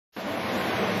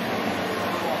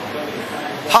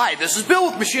Hi, this is Bill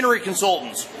with Machinery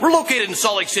Consultants. We're located in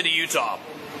Salt Lake City, Utah.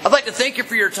 I'd like to thank you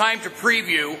for your time to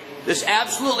preview this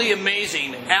absolutely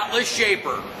amazing Atlas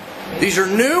shaper. These are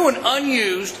new and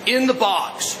unused in the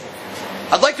box.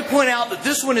 I'd like to point out that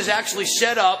this one is actually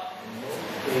set up.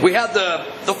 We had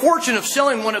the fortune of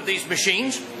selling one of these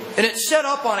machines, and it's set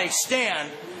up on a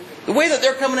stand. The way that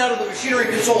they're coming out of the Machinery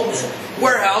Consultants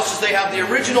warehouse is they have the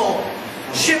original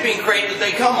shipping crate that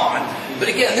they come on. But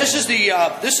again, this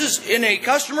is in a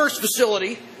customer's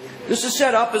facility. This is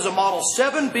set up as a model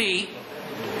 7B.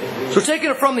 So taking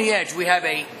it from the edge, we have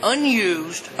a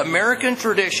unused American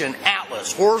tradition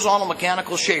Atlas horizontal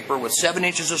mechanical shaper with 7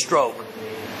 inches of stroke.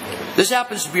 This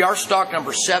happens to be our stock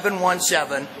number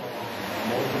 717.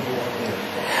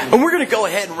 And we're going to go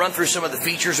ahead and run through some of the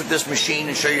features of this machine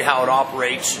and show you how it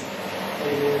operates.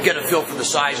 Get a feel for the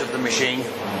size of the machine.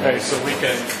 Okay, so we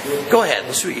can... Go ahead,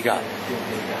 let's see what you got.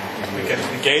 We can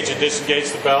engage and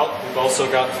disengage the belt. We've also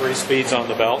got 3 speeds on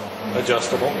the belt,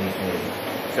 adjustable.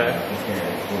 Okay.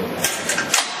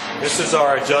 This is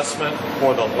our adjustment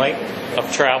for the length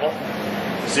of travel,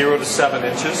 0 to 7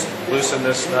 inches. Loosen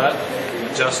this nut,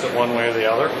 adjust it one way or the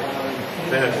other.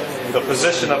 Then the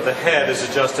position of the head is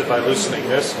adjusted by loosening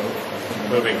this,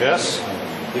 moving this.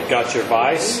 You've got your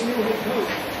vise.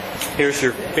 Here's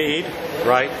your feed,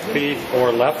 right feed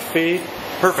or left feed.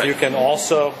 Perfect. You can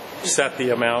also set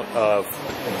the amount of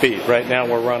feed. Right now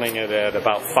we're running it at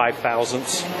about 5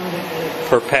 thousandths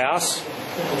per pass.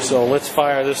 So let's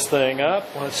fire this thing up.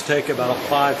 Let's take about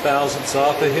 5 thousandths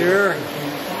off of here.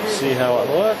 See how it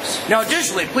looks. Now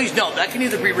additionally, please note that can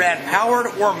either be ran powered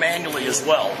or manually as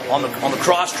well on the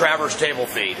cross traverse table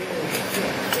feed.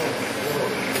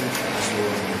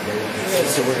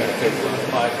 So we're going to take about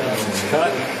 5 thousandths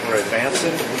cut. We're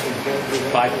advancing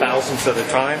 5 thousandths at a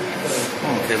time.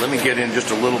 Okay, let me get in just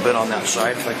a little bit on that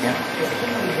side if I can.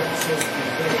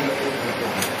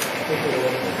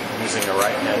 Using a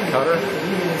right-hand cutter.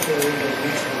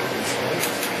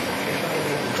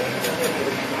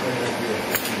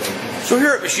 So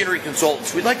here at Machinery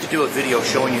Consultants, we'd like to do a video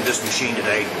showing you this machine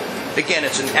today. Again,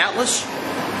 it's an Atlas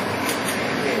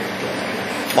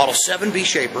Model 7B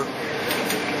shaper.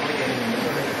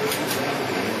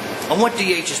 And what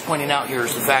DH is pointing out here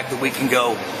is the fact that we can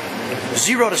go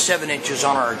 0 to 7 inches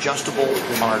on our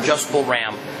adjustable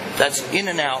ram. That's in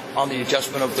and out on the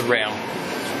adjustment of the ram.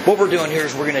 What we're doing here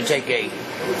is we're going to take a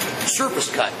surface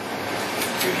cut.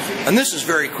 And this is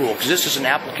very cool because this is an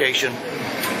application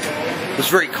that's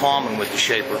very common with the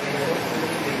shaper.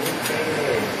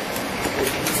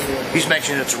 He's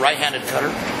mentioned it's a right-handed cutter.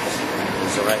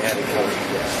 It's a right-handed cutter.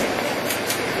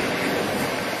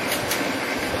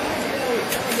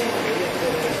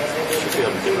 Should be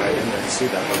able to get right in there and see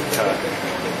that little cut.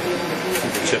 See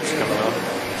the chips coming off.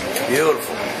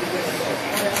 Beautiful.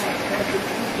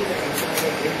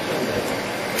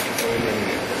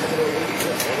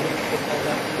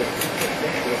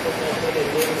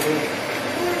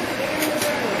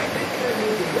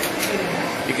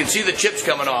 You can see the chips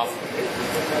coming off.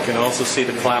 You can also see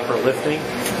the clapper lifting,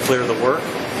 clear the work.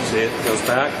 See it goes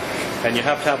back. And you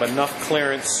have to have enough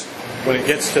clearance when it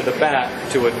gets to the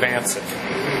back to advance it.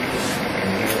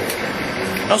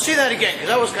 I'll see that again, because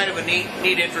that was kind of a neat,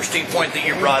 interesting point that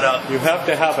you brought up. You have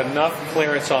to have enough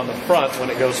clearance on the front when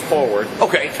it goes forward.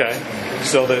 Okay. Okay.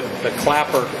 So that the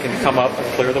clapper can come up and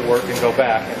clear the work and go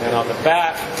back. And then on the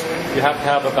back, you have to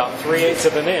have about 3/8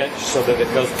 of an inch so that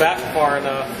it goes back far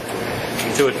enough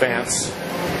to advance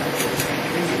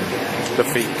the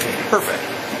feet. Perfect.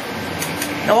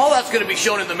 Now all that's going to be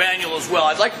shown in the manual as well.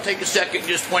 I'd like to take a second and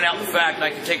just point out the fact, and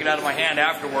I can take it out of my hand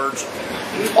afterwards.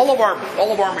 All of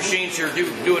our machines here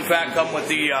do in fact come with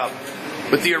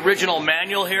the original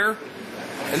manual here,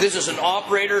 and this is an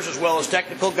operator's as well as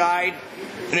technical guide,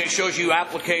 and it shows you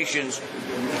applications.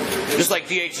 Just like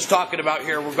DH is talking about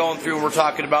here, we're going through and we're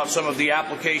talking about some of the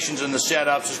applications and the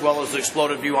setups as well as the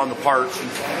exploded view on the parts.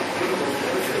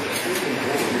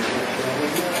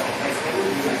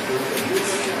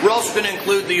 We're also going to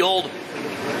include the old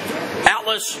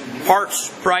Atlas parts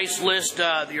price list,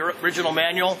 the original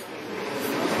manual.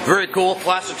 Very cool,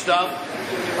 plastic stuff.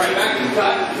 Right back to the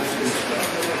cut.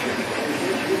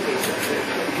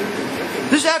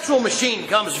 This actual machine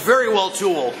comes very well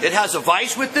tooled. It has a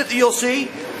vise with it that you'll see.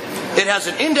 It has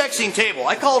an indexing table.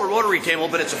 I call it a rotary table,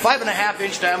 but it's a 5.5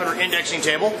 inch diameter indexing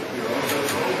table.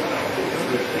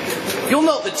 You'll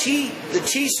note the T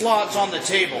slots on the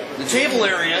table. The table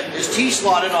area is T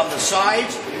slotted on the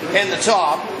sides and the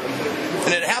top,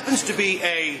 and it happens to be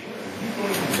a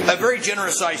very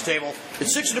generous sized table.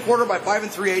 It's 6 1/4 by 5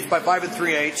 3/8 by 5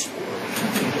 3/8.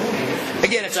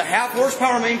 Again, it's a 1/2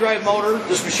 horsepower main drive motor.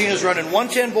 This machine is running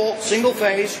 110 volt, single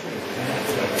phase.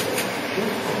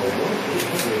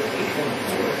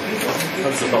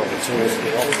 Comes with all the tools,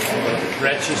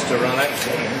 wrenches to run it.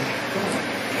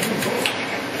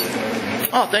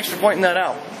 Oh, thanks for pointing that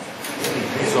out.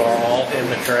 These are all in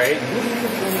the crate.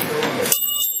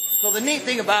 So the neat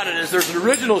thing about it is there's an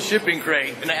original shipping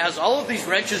crate, and it has all of these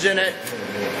wrenches in it.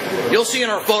 You'll see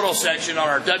in our photo section on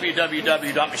our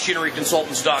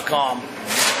www.machineryconsultants.com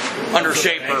under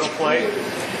shaper. Angle plate.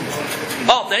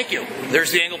 Oh, thank you.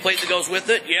 There's the angle plate that goes with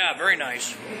it. Yeah, very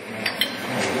nice.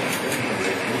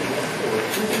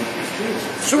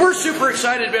 So we're super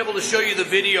excited to be able to show you the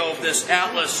video of this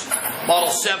Atlas Model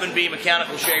 7B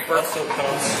mechanical shaper. Also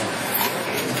comes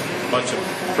a bunch of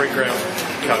pre-ground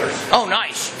cutters. Oh,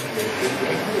 nice.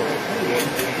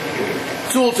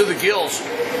 Tool to the gills.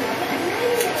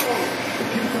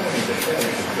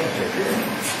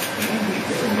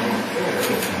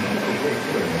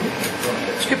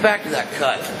 Let's get back to that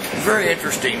cut. Very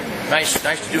interesting. Nice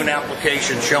to do an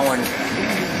application showing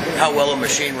how well a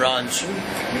machine runs.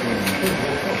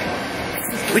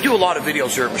 We do a lot of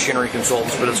videos here at Machinery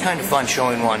Consultants, but it's kind of fun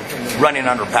showing one running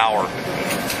under power.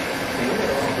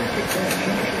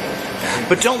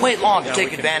 But don't wait long to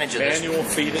take advantage of this. Manual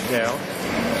feed it down.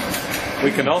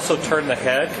 We can also turn the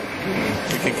head.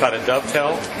 We can cut a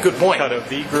dovetail. Good point. Cut a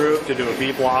V groove to do a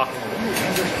V block.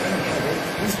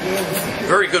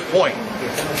 Very good point.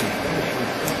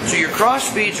 So your cross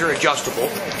feeds are adjustable.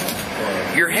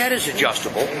 Your head is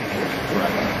adjustable.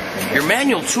 Your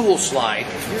manual tool slide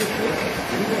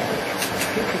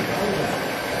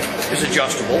is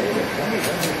adjustable.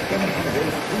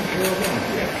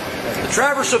 The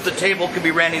traverse of the table can be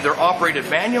ran either operated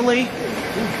manually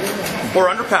or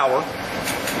under power.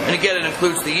 And again, it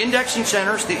includes the indexing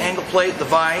centers, the angle plate, the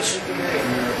vise.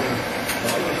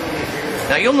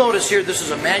 Now you'll notice here this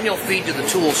is a manual feed to the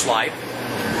tool slide.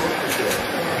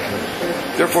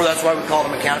 Therefore, that's why we call it a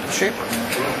mechanical shaper.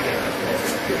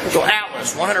 So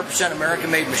Atlas, 100%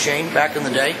 American-made machine back in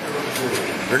the day.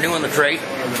 They're new in the crate.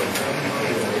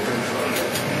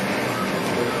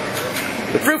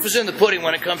 The proof is in the pudding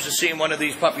when it comes to seeing one of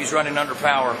these puppies running under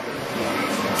power.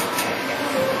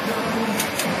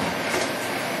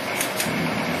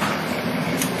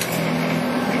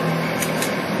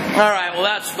 Alright, well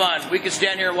that's fun. We could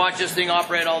stand here and watch this thing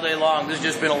operate all day long. This has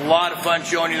just been a lot of fun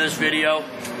showing you this video.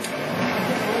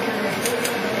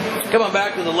 Come on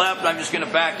back to the left. I'm just going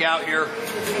to back out here.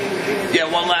 Yeah,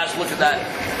 one last look at that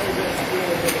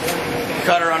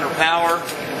cutter under power.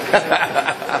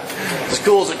 As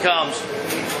cool as it comes.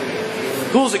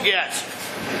 Cool as it gets.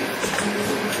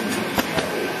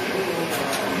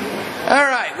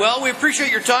 Alright, well, we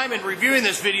appreciate your time in reviewing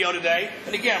this video today.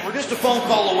 And again, we're just a phone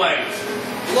call away.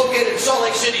 We're located in Salt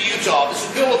Lake City, Utah. This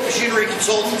is Bill with Machinery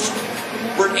Consultants.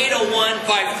 We're at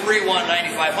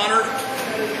 801-531-9500.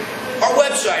 Our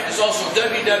website is also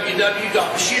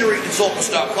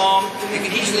www.machineryconsultants.com. You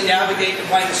can easily navigate to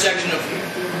find the section of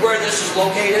where this is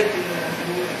located.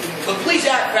 But please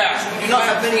act fast. We do not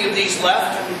have many of these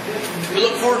left. We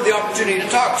look forward to the opportunity to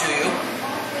talk to you.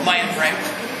 Am I in frame?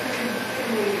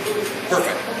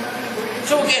 Perfect.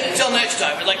 So again, until next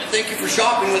time, I'd like to thank you for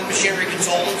shopping with Machinery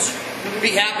Consultants.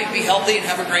 Be happy, be healthy, and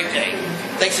have a great day.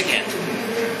 Thanks again.